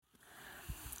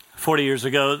40 years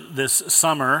ago this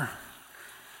summer,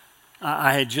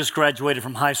 I had just graduated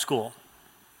from high school.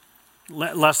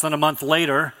 Less than a month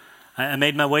later, I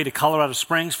made my way to Colorado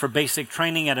Springs for basic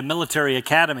training at a military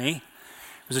academy.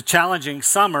 It was a challenging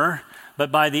summer,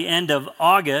 but by the end of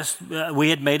August, we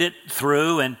had made it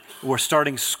through and were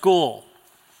starting school.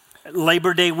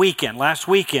 Labor Day weekend, last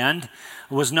weekend,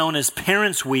 was known as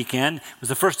Parents' Weekend. It was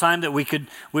the first time that we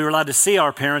were allowed to see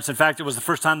our parents. In fact, it was the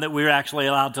first time that we were actually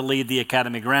allowed to leave the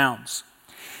academy grounds.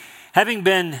 Having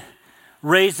been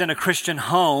raised in a Christian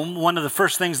home, one of the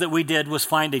first things that we did was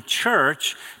find a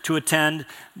church to attend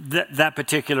that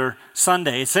particular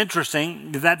Sunday. It's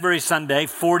interesting, that very Sunday,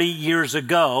 40 years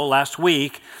ago, last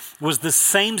week, was the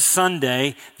same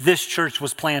Sunday this church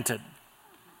was planted.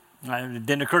 It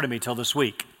didn't occur to me till this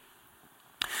week.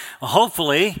 Well,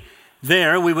 hopefully,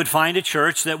 there we would find a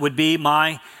church that would be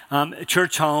my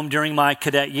church home during my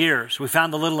cadet years. We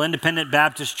found a little independent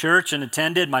Baptist church and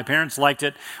attended. My parents liked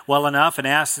it well enough and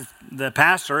asked the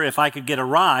pastor if I could get a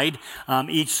ride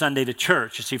each Sunday to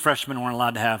church. You see, freshmen weren't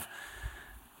allowed to have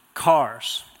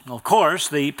cars. Well, of course,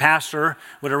 the pastor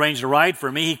would arrange a ride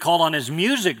for me. He called on his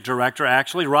music director,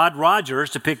 actually, Rod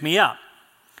Rogers, to pick me up.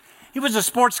 He was a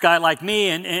sports guy like me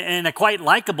and a quite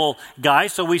likable guy,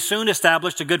 so we soon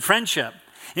established a good friendship.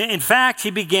 In fact,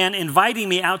 he began inviting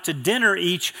me out to dinner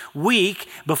each week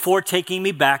before taking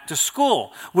me back to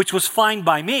school, which was fine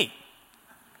by me.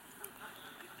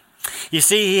 You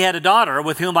see, he had a daughter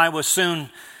with whom I was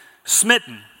soon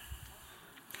smitten.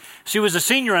 She was a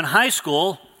senior in high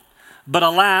school, but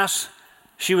alas,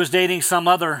 she was dating some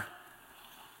other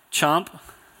chump.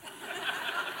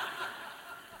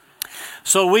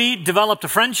 So we developed a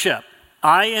friendship.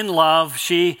 I in love,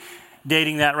 she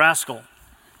dating that rascal.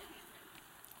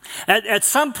 At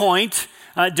some point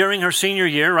during her senior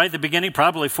year, right at the beginning,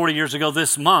 probably 40 years ago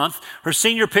this month, her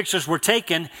senior pictures were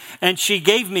taken and she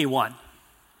gave me one.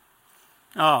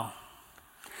 Oh,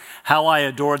 how I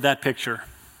adored that picture.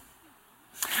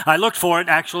 I looked for it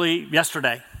actually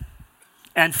yesterday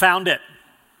and found it.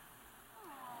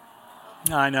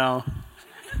 I know.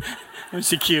 Isn't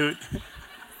she cute?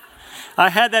 I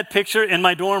had that picture in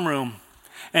my dorm room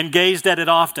and gazed at it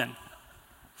often.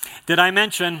 Did I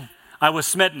mention I was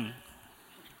smitten?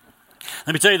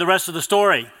 Let me tell you the rest of the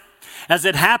story. As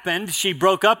it happened, she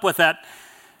broke up with that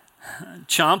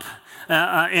chump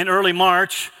in early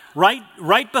March,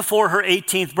 right before her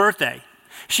 18th birthday.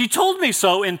 She told me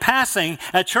so in passing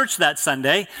at church that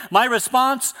Sunday. My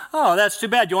response, oh, that's too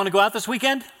bad. You want to go out this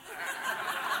weekend?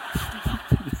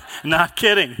 Not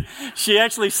kidding. She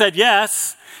actually said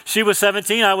yes. She was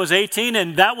 17, I was 18,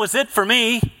 and that was it for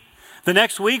me. The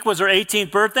next week was her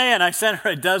 18th birthday, and I sent her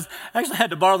a dozen. I actually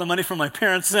had to borrow the money from my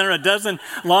parents, sent her a dozen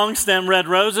long-stem red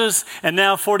roses, and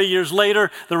now 40 years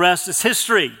later, the rest is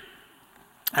history.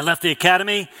 I left the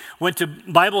academy, went to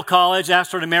Bible college,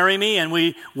 asked her to marry me, and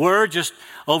we were just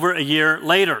over a year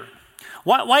later.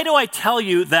 Why do I tell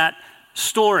you that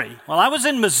story? Well, I was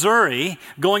in Missouri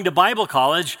going to Bible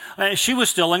college, and she was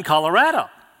still in Colorado.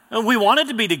 We wanted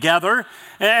to be together,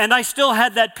 and I still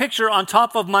had that picture on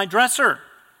top of my dresser.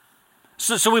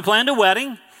 So we planned a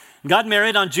wedding, got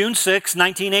married on June 6,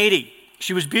 1980.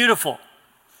 She was beautiful.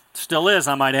 Still is,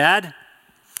 I might add.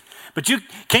 But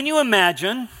can you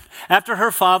imagine, after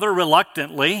her father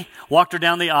reluctantly walked her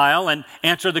down the aisle and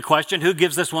answered the question, who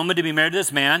gives this woman to be married to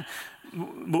this man,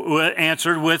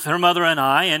 answered with her mother and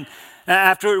I, and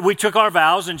after we took our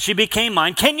vows and she became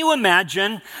mine, can you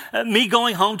imagine me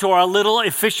going home to our little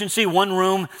efficiency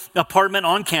one-room apartment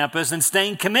on campus and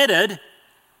staying committed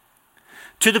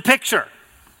to the picture,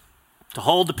 to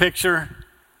hold the picture,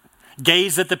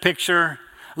 gaze at the picture,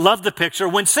 love the picture.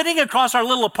 When sitting across our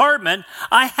little apartment,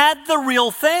 I had the real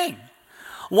thing.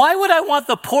 Why would I want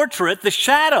the portrait, the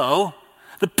shadow,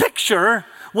 the picture,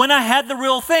 when I had the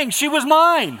real thing? She was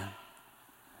mine.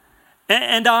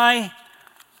 And I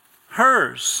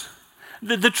hers.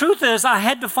 The truth is, I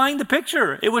had to find the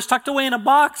picture. It was tucked away in a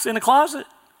box in a closet.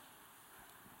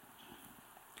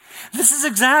 This is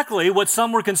exactly what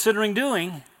some were considering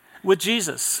doing with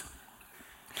Jesus.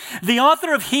 The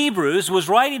author of Hebrews was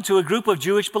writing to a group of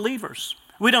Jewish believers.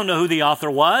 We don't know who the author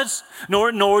was,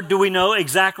 nor do we know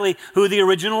exactly who the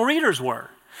original readers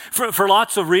were. For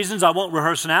lots of reasons I won't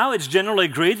rehearse now, it's generally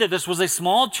agreed that this was a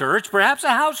small church, perhaps a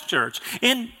house church,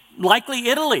 in likely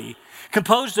Italy,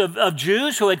 composed of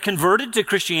Jews who had converted to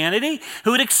Christianity,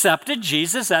 who had accepted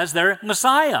Jesus as their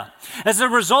Messiah. As a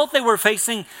result, they were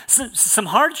facing some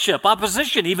hardship,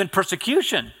 opposition, even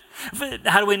persecution.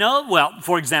 How do we know? Well,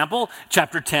 for example,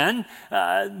 chapter 10,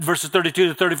 verses 32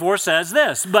 to 34 says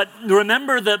this, "But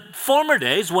remember the former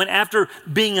days when after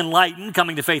being enlightened,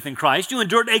 coming to faith in Christ, you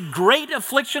endured a great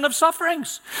affliction of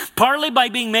sufferings, partly by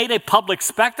being made a public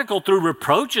spectacle through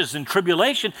reproaches and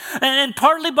tribulation, and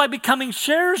partly by becoming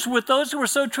sharers with those who were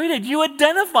so treated. You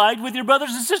identified with your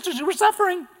brothers and sisters who were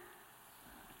suffering.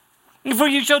 For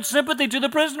you showed sympathy to the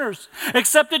prisoners,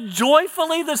 accepted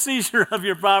joyfully the seizure of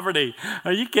your property."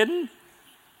 Are you kidding?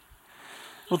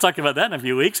 We'll talk about that in a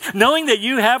few weeks. "Knowing that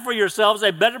you have for yourselves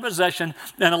a better possession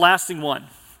and a lasting one."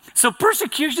 So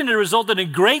persecution had resulted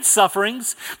in great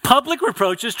sufferings, public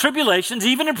reproaches, tribulations,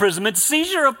 even imprisonment,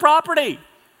 seizure of property.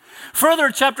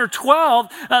 Further, chapter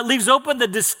 12 leaves open the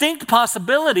distinct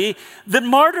possibility that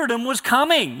martyrdom was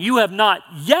coming. You have not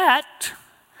yet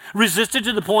resisted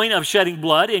to the point of shedding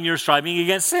blood in your striving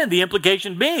against sin. The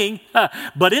implication being,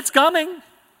 but it's coming.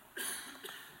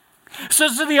 So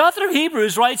the author of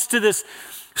Hebrews writes to this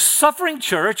suffering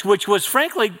church, which was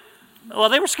frankly, well,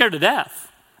 they were scared to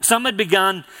death. Some had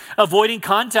begun avoiding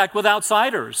contact with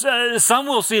outsiders. Some,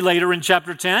 we'll see later in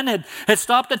chapter 10, had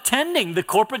stopped attending the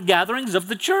corporate gatherings of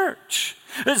the church.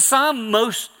 Some,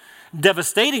 most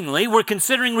devastatingly, were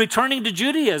considering returning to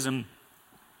Judaism.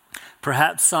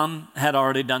 Perhaps some had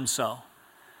already done so.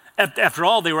 After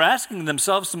all, they were asking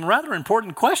themselves some rather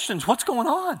important questions. What's going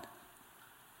on?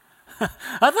 I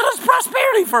thought it was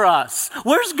prosperity for us.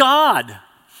 Where's God?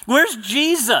 Where's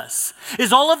Jesus?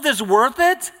 Is all of this worth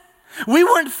it? We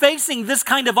weren't facing this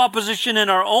kind of opposition in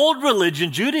our old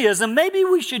religion, Judaism. Maybe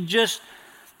we should just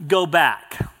go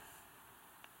back.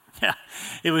 Yeah,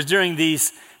 it was during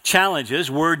these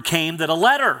challenges, word came that a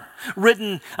letter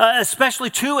written especially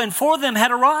to and for them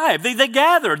had arrived. They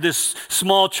gathered, this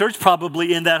small church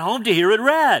probably in that home, to hear it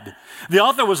read. The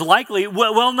author was likely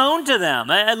well known to them,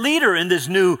 a leader in this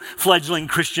new fledgling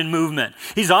Christian movement.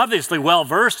 He's obviously well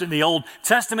versed in the Old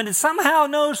Testament and somehow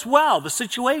knows well the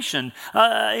situation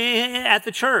at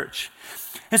the church.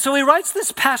 And so he writes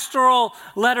this pastoral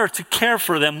letter to care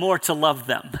for them, more to love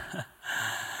them,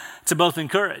 to both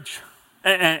encourage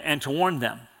and to warn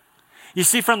them. You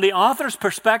see, from the author's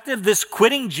perspective, this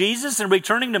quitting Jesus and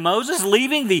returning to Moses,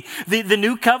 leaving the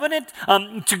new covenant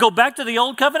to go back to the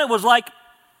old covenant was like,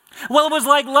 well, it was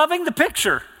like loving the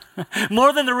picture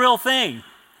more than the real thing,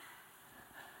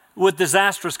 with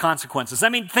disastrous consequences. I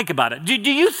mean, think about it. Do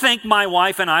you think my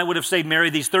wife and I would have stayed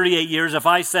married these 38 years if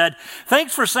I said,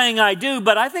 "Thanks for saying I do,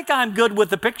 but I think I'm good with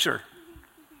the picture"?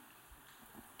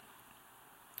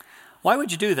 Why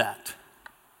would you do that?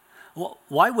 Well,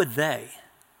 why would they?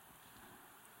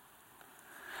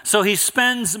 So he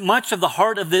spends much of the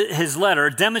heart of his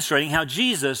letter demonstrating how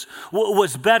Jesus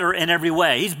was better in every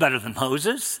way. He's better than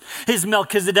Moses. His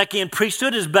Melchizedekian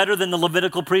priesthood is better than the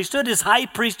Levitical priesthood. His high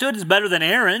priesthood is better than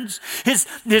Aaron's. His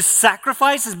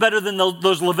sacrifice is better than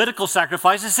those Levitical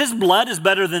sacrifices. His blood is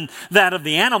better than that of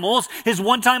the animals. His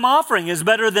one-time offering is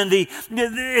better than the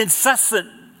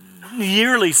incessant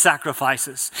yearly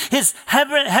sacrifices. His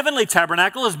heavenly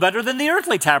tabernacle is better than the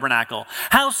earthly tabernacle.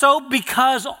 How so?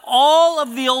 Because all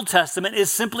of the Old Testament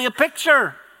is simply a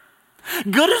picture.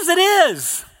 Good as it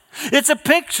is, it's a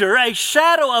picture, a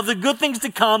shadow of the good things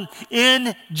to come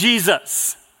in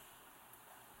Jesus.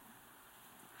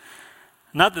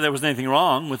 Not that there was anything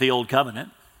wrong with the Old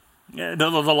Covenant. The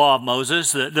law of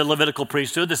Moses, the Levitical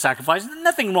priesthood, the sacrifice,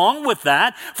 nothing wrong with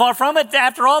that. Far from it.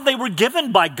 After all, they were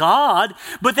given by God,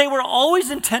 but they were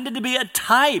always intended to be a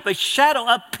type, a shadow,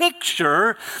 a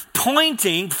picture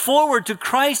pointing forward to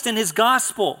Christ and his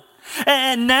gospel.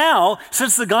 And now,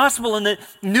 since the gospel and the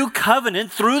new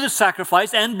covenant through the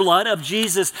sacrifice and blood of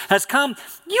Jesus has come,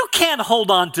 you can't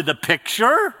hold on to the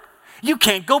picture. You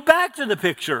can't go back to the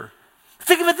picture.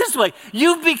 Think of it this way.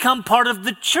 You've become part of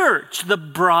the church, the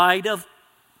bride of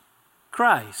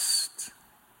Christ.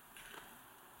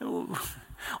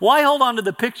 Why hold on to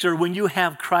the picture when you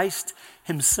have Christ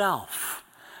himself?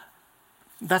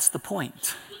 That's the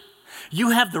point.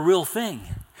 You have the real thing.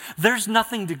 There's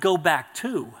nothing to go back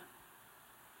to.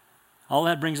 All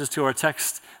that brings us to our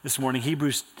text this morning.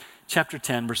 Hebrews chapter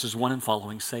 10, verses 1 and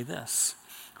following say this.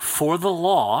 For the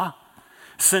law,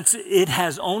 since it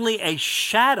has only a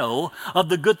shadow of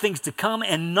the good things to come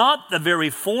and not the very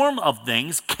form of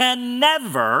things, can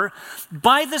never,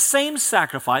 by the same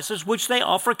sacrifices which they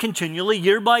offer continually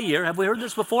year by year, have we heard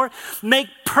this before, make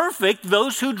perfect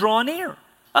those who draw near.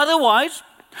 Otherwise,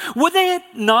 would they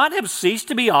not have ceased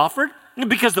to be offered?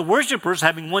 Because the worshipers,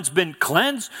 having once been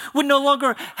cleansed, would no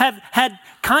longer have had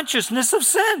consciousness of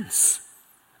sins.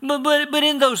 But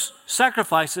in those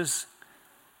sacrifices,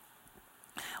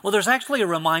 well, there's actually a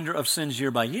reminder of sins year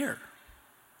by year.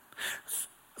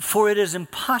 For it is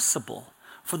impossible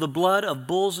for the blood of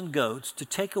bulls and goats to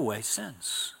take away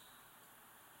sins.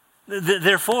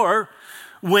 Therefore,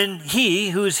 when he,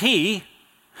 who's he,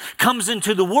 comes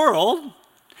into the world,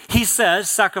 he says,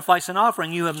 sacrifice and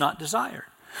offering you have not desired,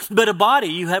 but a body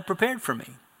you have prepared for me.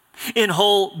 In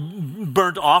whole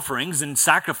burnt offerings and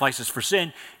sacrifices for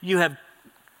sin, you have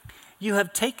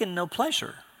taken no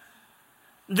pleasure.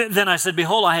 Then I said,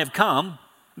 behold, I have come,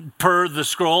 per the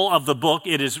scroll of the book,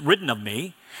 it is written of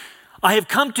me. I have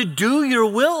come to do your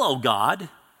will, O God.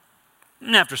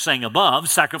 And after saying above,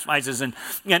 sacrifices and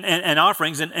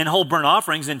offerings and whole burnt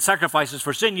offerings and sacrifices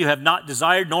for sin, you have not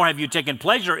desired, nor have you taken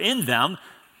pleasure in them,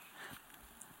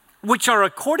 which are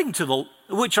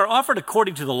offered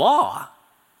according to the law.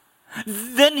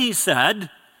 Then he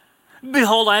said,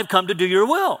 behold, I have come to do your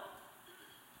will.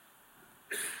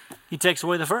 He takes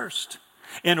away the first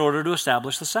in order to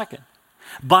establish the second.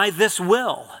 By this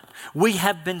will, we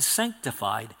have been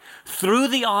sanctified through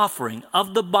the offering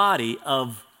of the body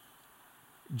of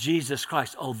Jesus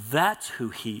Christ. Oh, that's who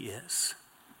he is.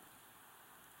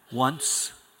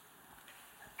 Once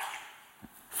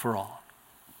for all.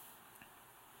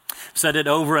 Said it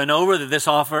over and over that this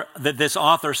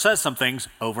author says some things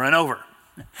over and over.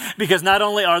 Because not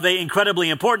only are they incredibly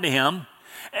important to him,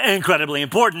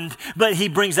 but he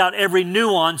brings out every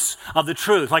nuance of the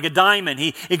truth. Like a diamond,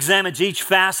 he examines each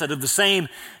facet of the same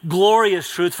glorious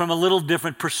truth from a little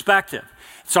different perspective.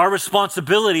 It's our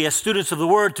responsibility as students of the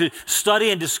Word to study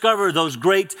and discover those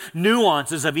great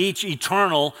nuances of each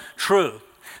eternal truth.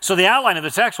 So the outline of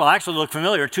the text will actually look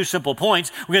familiar. 2 simple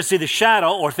points. We're going to see the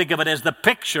shadow, or think of it as the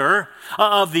picture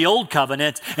of the old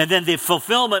covenant, and then the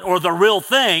fulfillment or the real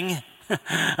thing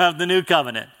of the new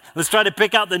covenant. Let's try to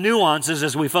pick out the nuances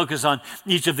as we focus on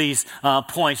each of these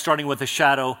points, starting with the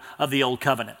shadow of the old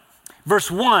covenant. Verse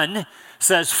 1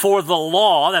 says, for the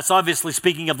law, that's obviously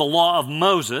speaking of the law of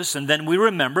Moses, and then we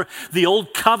remember the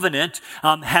old covenant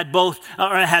had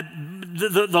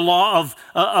the law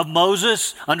of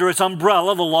Moses under its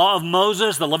umbrella, the law of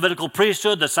Moses, the Levitical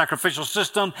priesthood, the sacrificial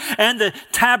system, and the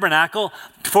tabernacle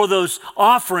for those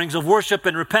offerings of worship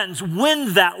and repentance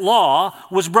when that law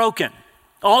was broken.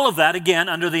 All of that, again,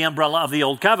 under the umbrella of the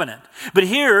Old Covenant. But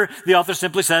here, the author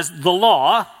simply says, the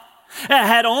law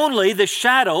had only the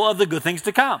shadow of the good things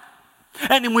to come.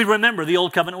 And we remember the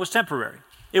Old Covenant was temporary.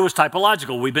 It was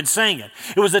typological. We've been saying it.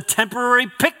 It was a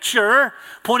temporary picture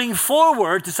pointing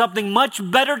forward to something much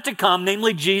better to come,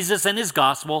 namely Jesus and his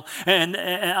gospel and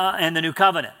the new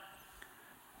covenant.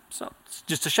 So it's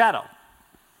just a shadow.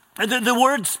 The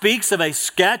word speaks of a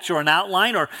sketch or an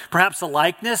outline or perhaps a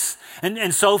likeness.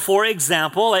 And so, for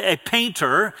example, a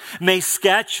painter may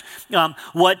sketch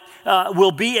what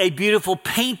will be a beautiful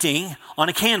painting on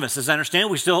a canvas. As I understand,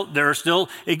 there are still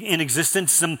in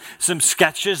existence some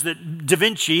sketches that Da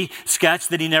Vinci sketched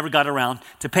that he never got around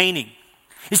to painting.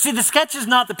 You see, the sketch is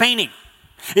not the painting.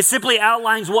 It simply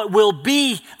outlines what will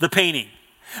be the painting.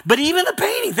 But even the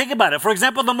painting, think about it. For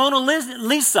example, the Mona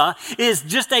Lisa is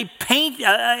just a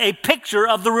picture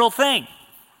of the real thing.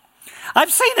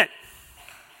 I've seen it.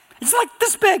 It's like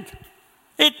this big.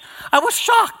 I was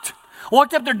shocked.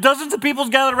 Walked up there, dozens of people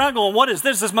gathered around going, what is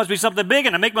this? This must be something big.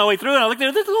 And I make my way through and I look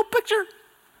there, there's a little picture.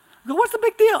 I go, what's the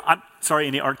big deal? I'm sorry,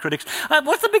 any art critics.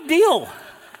 What's the big deal?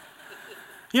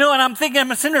 And I'm sitting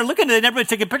there looking at it and everybody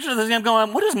taking pictures of this and I'm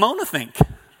going, what does Mona think?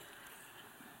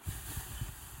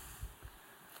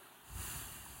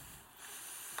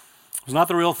 It was not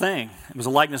the real thing. It was a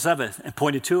likeness of it and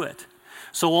pointed to it.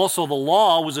 So also the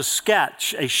law was a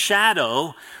sketch, a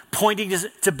shadow pointing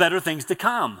to better things to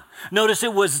come. Notice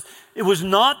it was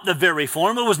not the very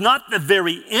form. It was not the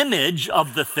very image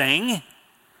of the thing.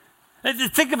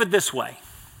 Think of it this way.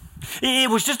 It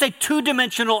was just a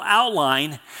two-dimensional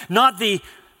outline, not the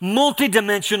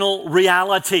multidimensional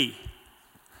reality.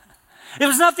 It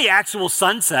was not the actual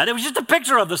sunset. It was just a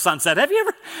picture of the sunset. Have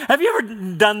you ever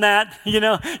done that?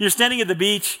 You're standing at the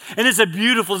beach and it's a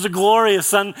glorious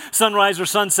sunrise or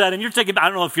sunset, and you're taking, I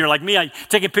don't know if you're like me, I'm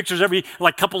taking pictures every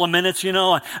couple of minutes,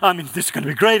 I mean, this is going to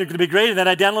be great, it's going to be great. And then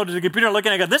I downloaded the computer and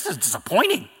I go, this is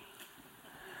disappointing.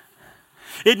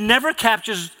 It never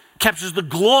captures the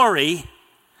glory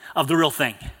of the real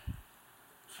thing.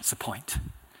 That's the point.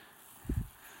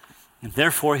 And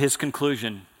therefore, his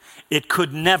conclusion, it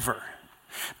could never,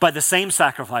 by the same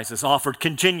sacrifices offered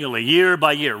continually, year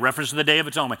by year, reference to the Day of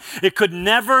Atonement, it could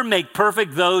never make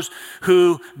perfect those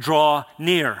who draw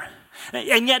near.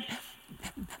 And yet,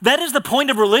 that is the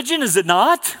point of religion, is it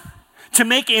not? To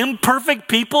make imperfect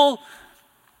people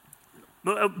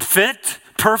fit,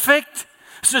 perfect,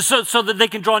 so that they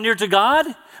can draw near to God?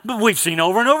 But we've seen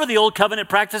over and over the old covenant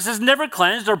practices never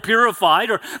cleansed or purified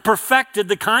or perfected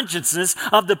the consciousness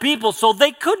of the people so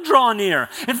they could draw near.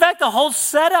 In fact, the whole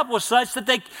setup was such that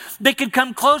they could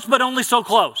come close, but only so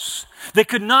close. They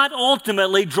could not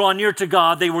ultimately draw near to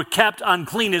God. They were kept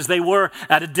unclean as they were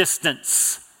at a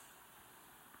distance.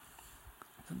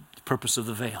 The purpose of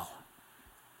the veil.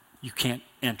 You can't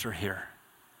enter here.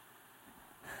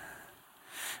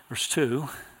 Verse 2,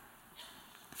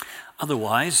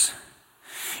 otherwise,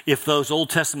 if those Old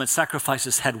Testament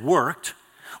sacrifices had worked,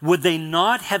 would they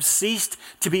not have ceased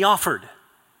to be offered?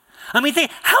 I mean,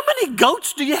 think, how many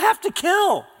goats do you have to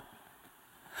kill?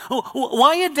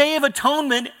 Why a Day of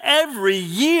Atonement every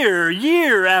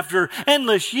year after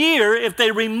endless year, if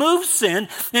they removed sin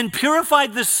and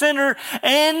purified the sinner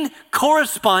and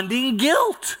corresponding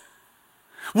guilt?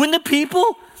 When the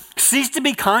people cease to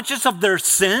be conscious of their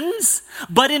sins,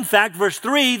 but in fact, verse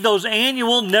 3, those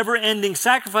annual never-ending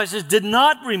sacrifices did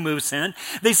not remove sin.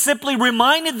 They simply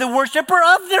reminded the worshiper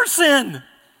of their sin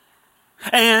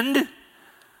and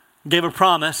gave a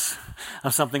promise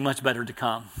of something much better to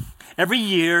come. Every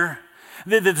year,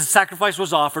 the sacrifice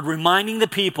was offered, reminding the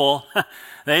people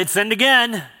they had sinned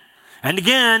again and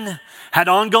again, had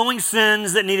ongoing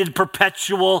sins that needed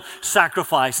perpetual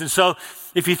sacrifice. And so,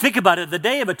 if you think about it, the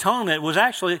Day of Atonement was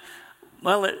actually,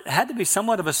 well, it had to be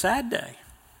somewhat of a sad day.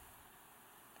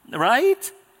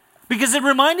 Right? Because it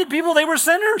reminded people they were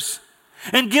sinners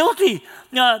and guilty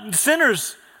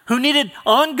sinners who needed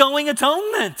ongoing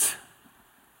atonement.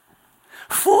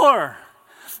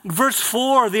 Verse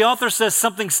 4, the author says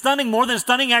something stunning, more than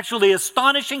stunning, actually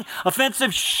astonishing,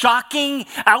 offensive, shocking,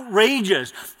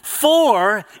 outrageous.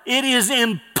 For it is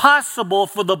impossible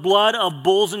for the blood of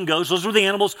bulls and goats, those were the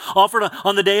animals offered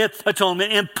on the Day of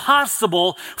Atonement,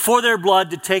 impossible for their blood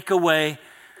to take away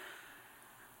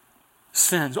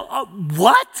sins.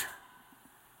 What?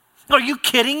 Are you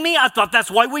kidding me? I thought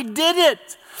that's why we did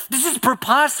it. This is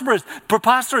preposterous.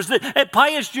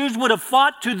 Pious Jews would have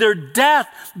fought to their death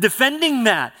defending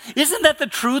that. Isn't that the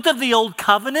truth of the Old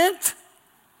Covenant?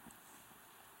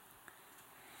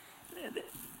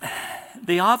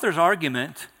 The author's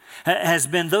argument has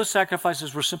been those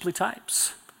sacrifices were simply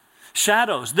types,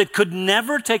 shadows that could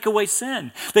never take away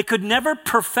sin. They could never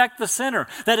perfect the sinner,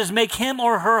 that is, make him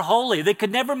or her holy. They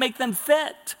could never make them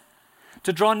fit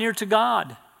to draw near to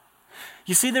God.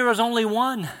 You see, there was only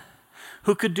one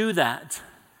who could do that.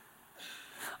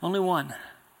 Only one.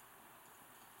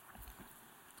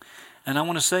 And I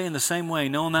want to say in the same way,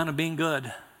 no amount of being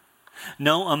good,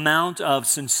 no amount of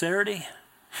sincerity,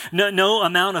 no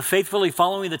amount of faithfully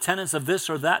following the tenets of this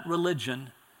or that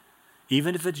religion,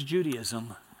 even if it's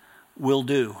Judaism, will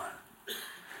do.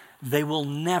 They will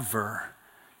never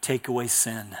take away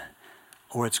sin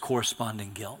or its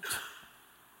corresponding guilt.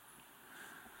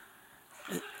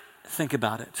 Think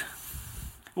about it.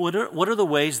 What are the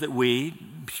ways that we,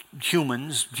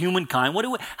 humankind,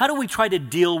 how do we try to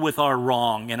deal with our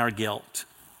wrong and our guilt?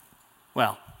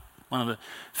 Well, one of the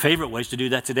favorite ways to do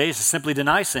that today is to simply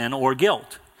deny sin or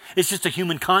guilt. It's just a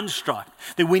human construct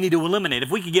that we need to eliminate.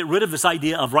 If we could get rid of this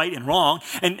idea of right and wrong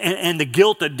and the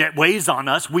guilt that weighs on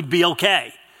us, we'd be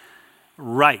okay.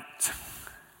 Right.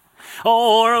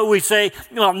 Or we say,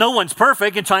 well, no one's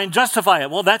perfect, and try and justify it.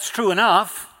 Well, that's true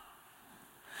enough.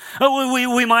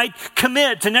 We might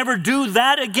commit to never do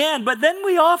that again, but then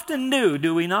we often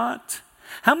do we not?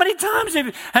 How many times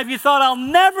have you thought, I'll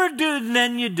never do, and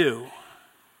then you do?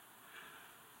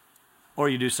 Or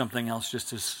you do something else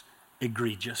just as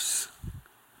egregious.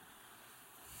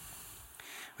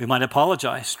 We might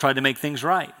apologize, try to make things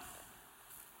right.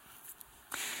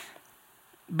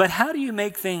 But how do you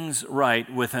make things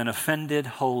right with an offended,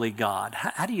 holy God?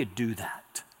 How do you do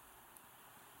that?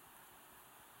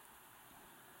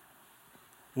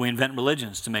 We invent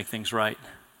religions to make things right.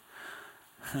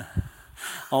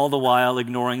 All the while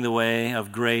ignoring the way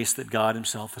of grace that God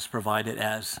himself has provided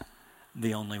as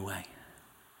the only way.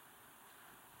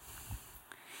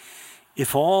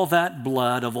 If all that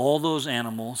blood of all those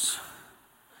animals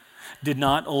did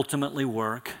not ultimately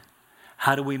work,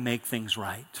 how do we make things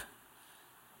right?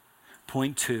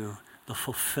 Point 2, the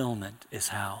fulfillment is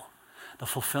how. The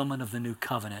fulfillment of the new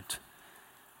covenant,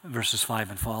 verses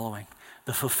 5 and following.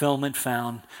 The fulfillment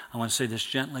found, I want to say this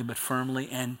gently but firmly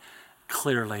and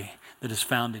clearly, that is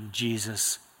found in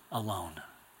Jesus alone.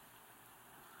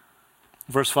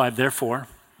 Verse 5, therefore,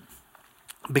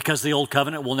 because the old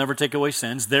covenant will never take away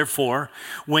sins, therefore,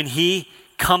 when he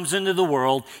comes into the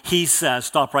world, he says,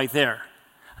 stop right there.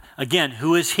 Again,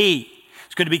 who is he?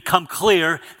 It's going to become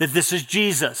clear that this is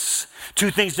Jesus.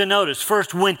 Two things to notice.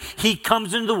 First, when he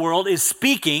comes into the world is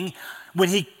speaking when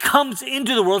he comes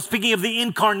into the world, speaking of the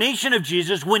incarnation of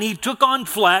Jesus, when he took on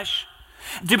flesh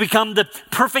to become the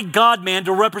perfect God-man,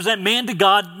 to represent man to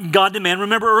God, God to man.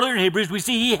 Remember earlier in Hebrews, we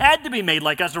see he had to be made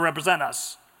like us to represent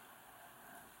us.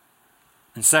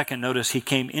 And second, notice he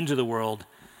came into the world,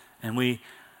 and we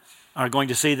are going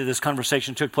to see that this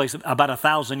conversation took place about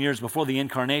 1,000 years before the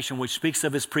incarnation, which speaks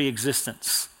of his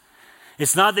pre-existence.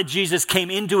 It's not that Jesus came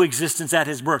into existence at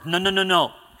his birth.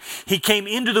 No. He came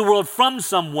into the world from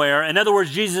somewhere. In other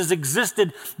words, Jesus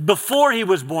existed before he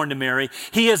was born to Mary.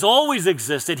 He has always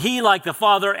existed. He, like the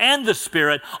Father and the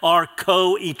Spirit, are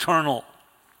co-eternal.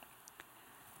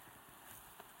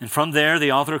 And from there,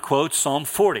 the author quotes Psalm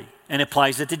 40 and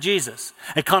applies it to Jesus.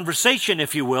 A conversation,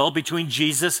 if you will, between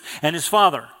Jesus and his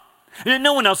Father.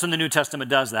 No one else in the New Testament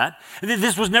does that.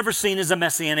 This was never seen as a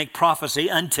messianic prophecy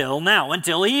until now,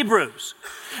 until Hebrews.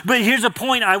 But here's a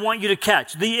point I want you to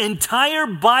catch. The entire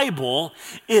Bible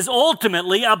is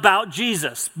ultimately about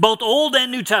Jesus, both Old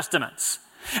and New Testaments.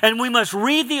 And we must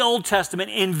read the Old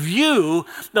Testament in view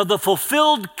of the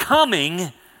fulfilled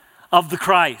coming of the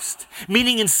Christ.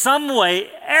 Meaning in some way,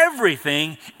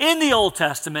 everything in the Old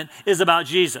Testament is about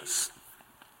Jesus.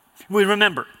 We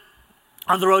remember,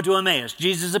 on the road to Emmaus,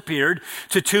 Jesus appeared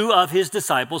to two of his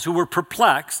disciples who were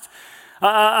perplexed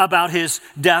about his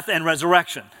death and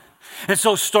resurrection. And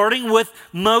so starting with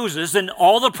Moses and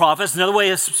all the prophets, another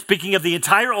way of speaking of the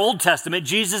entire Old Testament,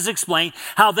 Jesus explained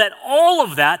how that all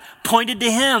of that pointed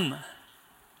to him.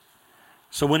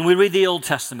 So when we read the Old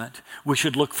Testament, we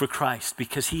should look for Christ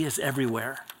because he is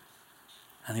everywhere.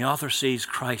 And the author sees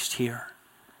Christ here.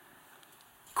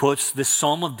 Quotes this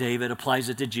Psalm of David, applies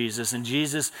it to Jesus, and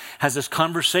Jesus has this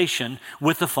conversation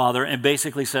with the Father and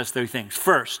basically says three things.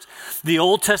 First, the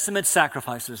Old Testament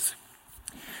sacrifices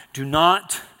do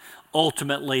not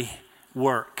ultimately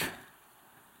work.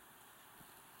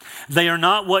 They are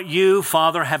not what you,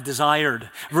 Father, have desired.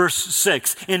 Verse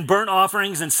 6, in burnt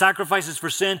offerings and sacrifices for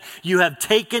sin, you have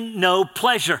taken no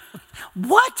pleasure.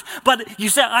 What? But you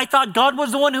said, I thought God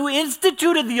was the one who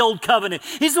instituted the old covenant.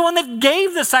 He's the one that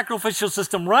gave the sacrificial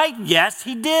system, right? Yes,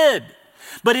 he did.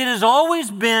 But it has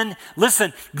always been,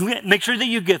 listen, make sure that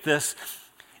you get this.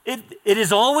 It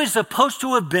is always supposed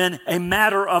to have been a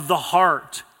matter of the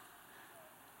heart.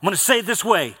 I'm going to say it this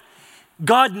way.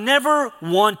 God never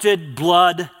wanted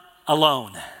blood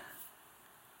alone.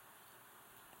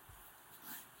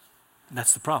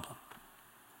 That's the problem.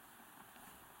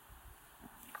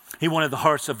 He wanted the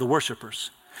hearts of the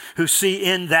worshipers who see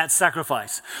in that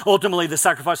sacrifice, ultimately the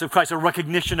sacrifice of Christ, a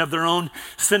recognition of their own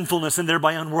sinfulness and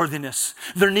thereby unworthiness,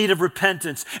 their need of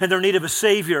repentance and their need of a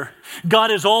Savior. God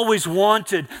has always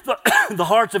wanted the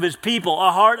hearts of his people,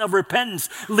 a heart of repentance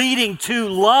leading to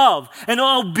love and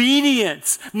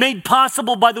obedience made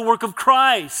possible by the work of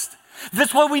Christ.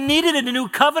 That's why we needed a new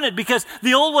covenant, because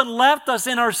the old one left us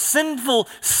in our sinful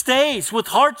states with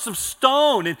hearts of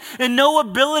stone and no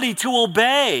ability to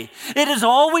obey. It has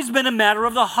always been a matter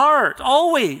of the heart,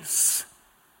 always.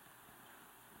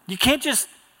 You can't just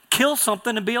kill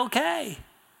something and be okay.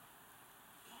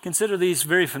 Consider these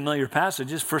very familiar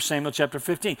passages, 1 Samuel chapter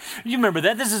 15. You remember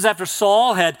that? This is after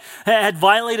Saul had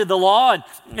violated the law,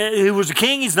 and he was a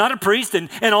king, he's not a priest,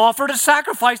 and offered a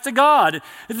sacrifice to God.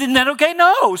 Isn't that okay?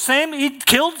 No. He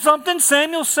killed something.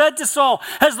 Samuel said to Saul,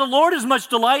 has the Lord as much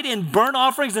delight in burnt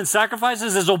offerings and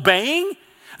sacrifices as obeying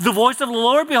the voice of the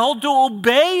Lord? Behold, to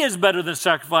obey is better than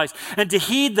sacrifice, and to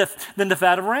heed than the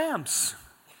fat of rams.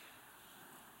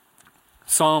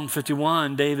 Psalm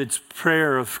 51, David's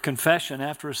prayer of confession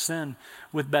after a sin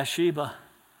with Bathsheba.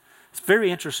 It's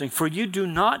very interesting. For you do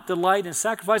not delight in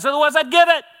sacrifice, otherwise I'd give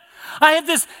it. I have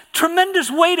this tremendous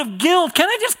weight of guilt. Can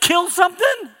I just kill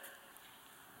something?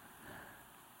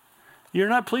 You're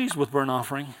not pleased with burnt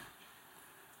offering.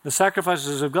 The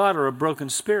sacrifices of God are a broken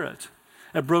spirit,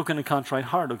 a broken and contrite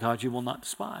heart, O God, you will not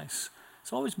despise.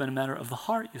 It's always been a matter of the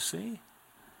heart, you see.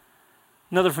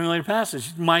 Another familiar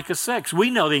passage, Micah 6. We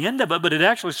know the end of it, but it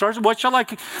actually starts with what shall I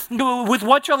come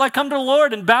to the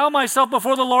Lord and bow myself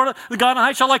before the Lord, the God on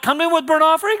high? Shall I come to him with burnt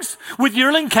offerings? With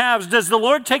yearling calves does the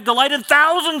Lord take delight in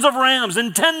thousands of rams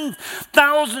and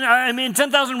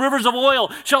 10,000 rivers of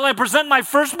oil. Shall I present my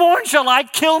firstborn? Shall I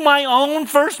kill my own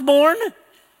firstborn?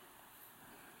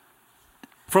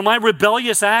 For my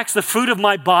rebellious acts, the fruit of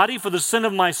my body, for the sin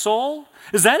of my soul?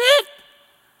 Is that it?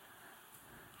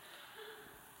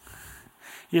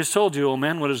 He has told you, O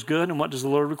man, what is good and what does the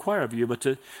Lord require of you, but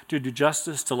to do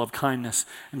justice, to love kindness,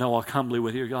 and to walk humbly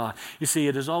with your God. You see,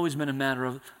 it has always been a matter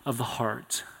of the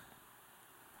heart.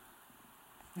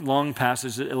 Long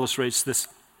passage that illustrates this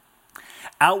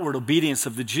outward obedience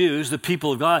of the Jews, the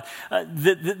people of God,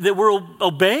 that were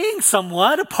obeying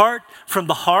somewhat apart from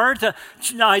the heart.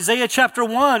 Isaiah chapter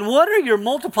 1, what are your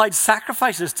multiplied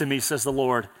sacrifices to me, says the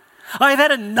Lord? I have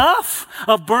had enough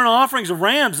of burnt offerings of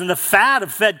rams and the fat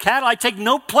of fed cattle. I take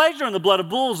no pleasure in the blood of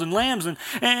bulls and lambs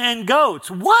and goats.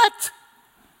 What?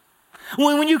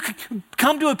 When you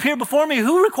come to appear before me,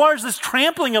 who requires this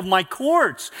trampling of my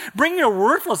courts? Bring your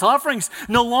worthless offerings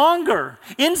no longer.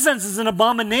 Incense is an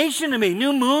abomination to me.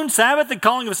 New moon, Sabbath, the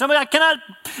calling of assembly. I cannot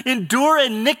endure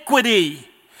iniquity.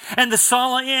 And the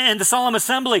solemn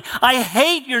assembly. I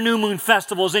hate your new moon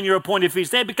festivals and your appointed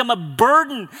feasts. They have become a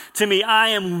burden to me. I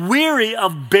am weary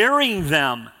of bearing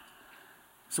them.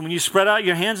 So when you spread out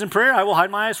your hands in prayer, I will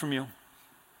hide my eyes from you.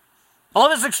 All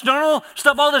this external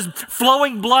stuff, all this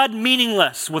flowing blood,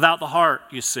 meaningless without the heart,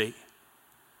 you see.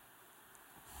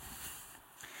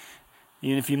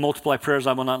 Even if you multiply prayers,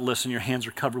 I will not listen. Your hands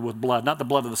are covered with blood. Not the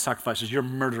blood of the sacrifices. You're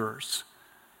murderers.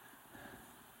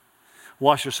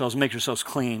 Wash yourselves, make yourselves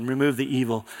clean. Remove the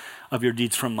evil of your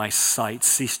deeds from my sight.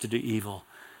 Cease to do evil.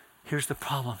 Here's the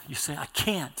problem. You say, I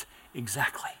can't.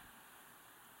 Exactly.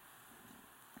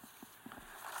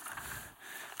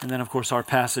 And then, of course, our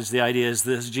passage, the idea is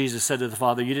this. Jesus said to the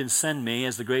Father, you didn't send me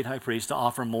as the great high priest to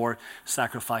offer more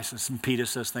sacrifices. And Peter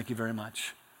says, thank you very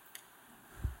much.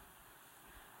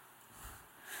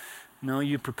 No,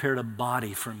 you prepared a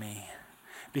body for me,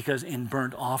 because in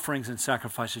burnt offerings and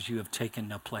sacrifices you have taken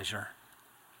no pleasure.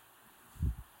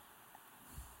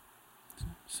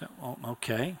 So,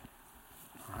 okay.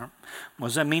 What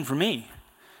does that mean for me?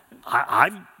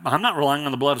 I'm not relying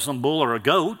on the blood of some bull or a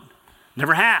goat.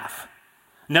 Never have.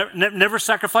 Never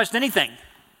sacrificed anything.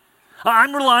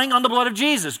 I'm relying on the blood of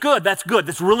Jesus. Good, that's good.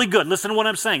 That's really good. Listen to what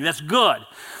I'm saying. That's good.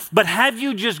 But have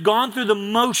you just gone through the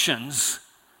motions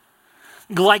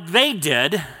like they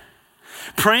did,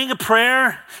 praying a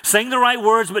prayer, saying the right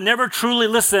words, but never truly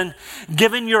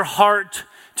giving your heart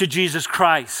to Jesus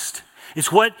Christ?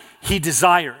 It's what he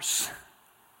desires.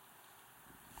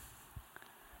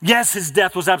 Yes, his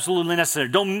death was absolutely necessary.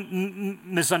 Don't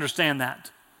misunderstand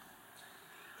that.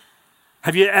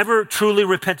 Have you ever truly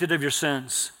repented of your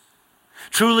sins?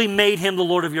 Truly made him the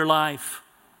Lord of your life?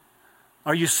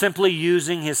 Are you simply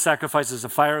using his sacrifice as a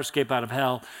fire escape out of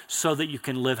hell so that you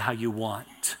can live how you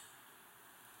want?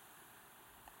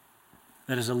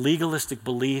 That is a legalistic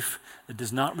belief that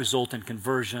does not result in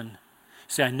conversion.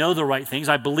 Say, I know the right things,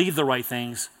 I believe the right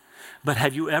things, but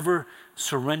have you ever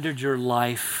surrendered your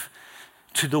life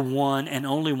to the one and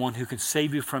only one who can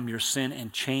save you from your sin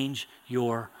and change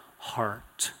your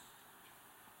heart?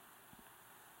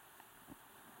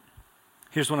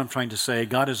 Here's what I'm trying to say.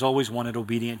 God has always wanted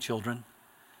obedient children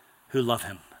who love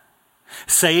him.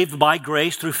 Saved by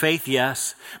grace through faith,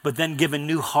 yes, but then given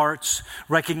new hearts,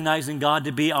 recognizing God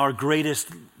to be our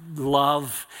greatest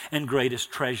love and greatest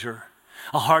treasure.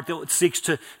 A heart that seeks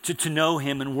to know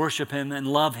him and worship him and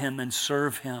love him and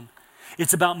serve him.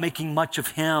 It's about making much of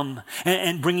him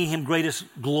and bringing him greatest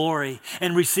glory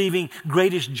and receiving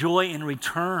greatest joy in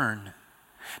return.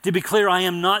 To be clear, I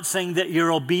am not saying that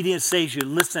your obedience saves you.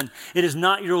 Listen, it is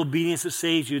not your obedience that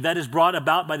saves you. That is brought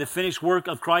about by the finished work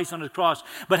of Christ on the cross.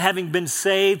 But having been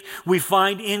saved, we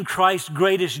find in Christ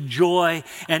greatest joy,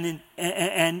 and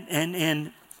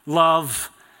in love,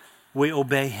 we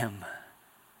obey him.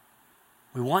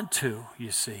 We want to,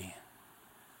 you see.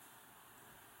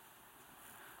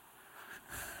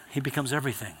 He becomes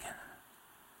everything.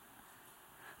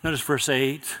 Notice verse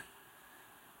 8.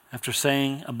 After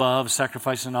saying above,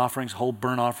 sacrifices and offerings, whole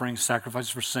burnt offerings, sacrifices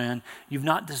for sin, you've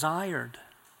not desired,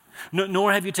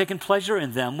 nor have you taken pleasure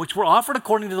in them, which were offered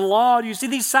according to the law. You see,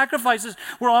 these sacrifices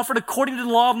were offered according to the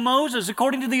law of Moses,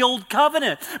 according to the old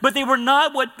covenant. But they were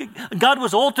not what God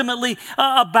was ultimately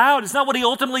about. It's not what he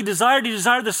ultimately desired. He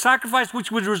desired the sacrifice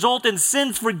which would result in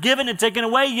sins forgiven and taken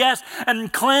away, yes,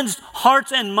 and cleansed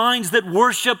hearts and minds that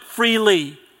worship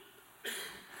freely.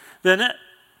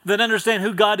 That understand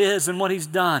who God is and what he's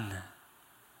done.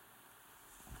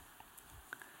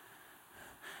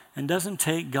 And doesn't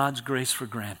take God's grace for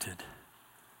granted.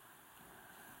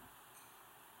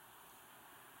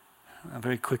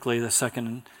 Very quickly, the second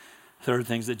and third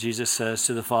things that Jesus says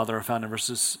to the Father are found in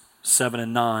verses 7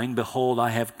 and 9. Behold,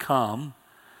 I have come.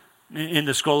 In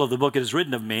the scroll of the book it is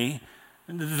written of me.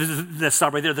 Let's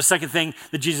stop right there. The second thing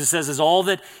that Jesus says is all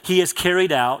that he has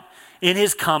carried out in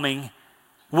his coming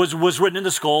was written in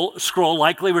the scroll,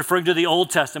 likely referring to the Old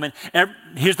Testament.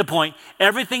 Here's the point.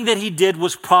 Everything that he did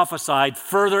was prophesied.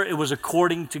 Further, it was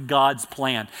according to God's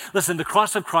plan. Listen, the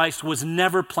cross of Christ was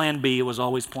never plan B. It was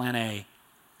always plan A.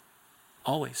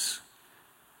 Always.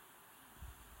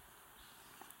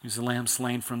 He was the lamb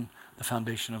slain from the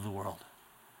foundation of the world.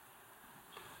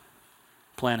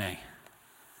 plan A.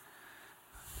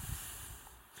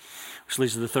 Which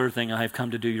leads to the third thing, I have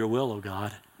come to do your will, O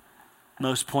God.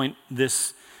 Most point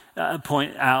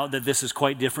out that this is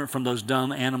quite different from those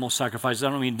dumb animal sacrifices. I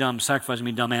don't mean dumb sacrifices, I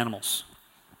mean dumb animals.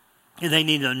 They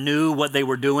neither knew what they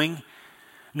were doing,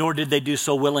 nor did they do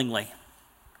so willingly.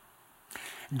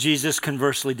 Jesus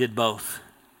conversely did both.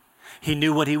 He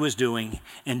knew what he was doing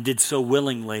and did so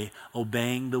willingly,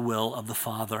 obeying the will of the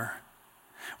Father.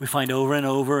 We find over and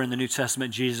over in the New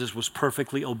Testament, Jesus was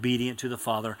perfectly obedient to the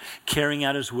Father, carrying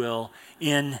out his will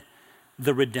in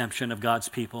the redemption of God's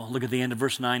people. Look at the end of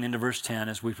verse 9 into verse 10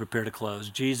 as we prepare to close.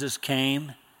 Jesus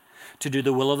came to do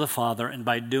the will of the Father, and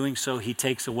by doing so, he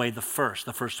takes away the first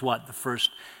what? The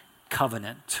first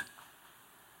covenant,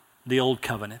 the old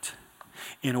covenant,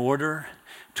 in order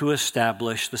to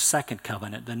establish the second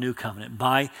covenant, the new covenant.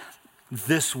 By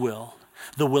this will,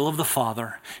 the will of the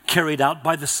Father, carried out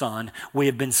by the Son, we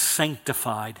have been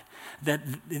sanctified. That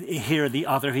here, the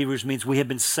author of Hebrews means we have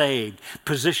been saved,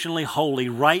 positionally holy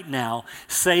right now,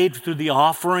 saved through the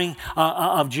offering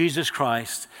of Jesus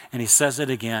Christ. And he says it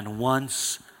again,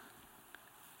 once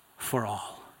for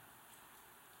all.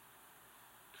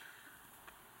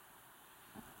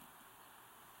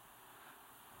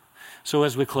 So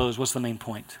as we close, what's the main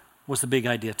point? What's the big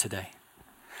idea today?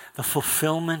 The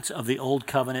fulfillment of the old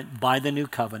covenant by the new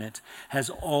covenant has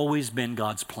always been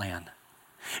God's plan.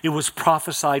 It was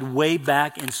prophesied way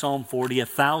back in Psalm 40,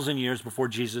 1,000 years before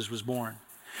Jesus was born.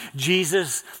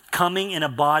 Jesus coming in a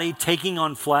body, taking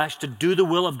on flesh to do the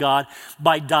will of God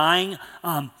by dying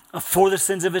for the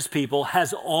sins of his people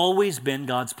has always been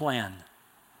God's plan.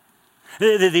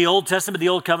 The Old Testament, the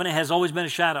Old Covenant has always been a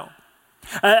shadow,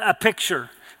 a picture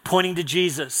pointing to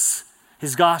Jesus,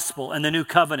 his gospel, and the new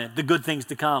covenant, the good things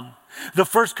to come. The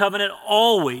first covenant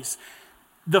always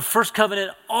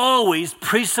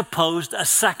presupposed a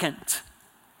second.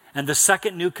 And the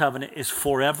second new covenant is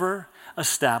forever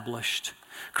established.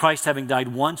 Christ having died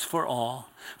once for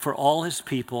all his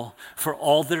people, for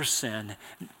all their sin,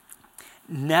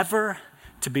 never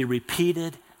to be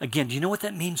repeated again. Do you know what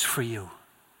that means for you?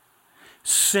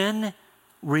 Sin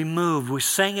removed. We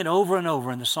sang it over and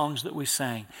over in the songs that we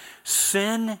sang.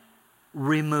 Sin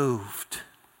removed.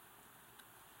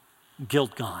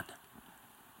 Guilt gone.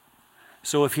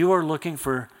 So if you are looking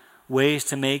for ways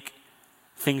to make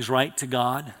things right to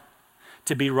God,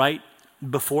 to be right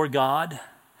before God,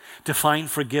 to find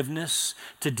forgiveness,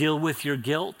 to deal with your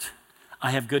guilt,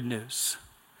 I have good news.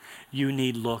 You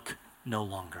need look no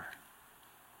longer.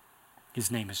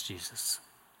 His name is Jesus.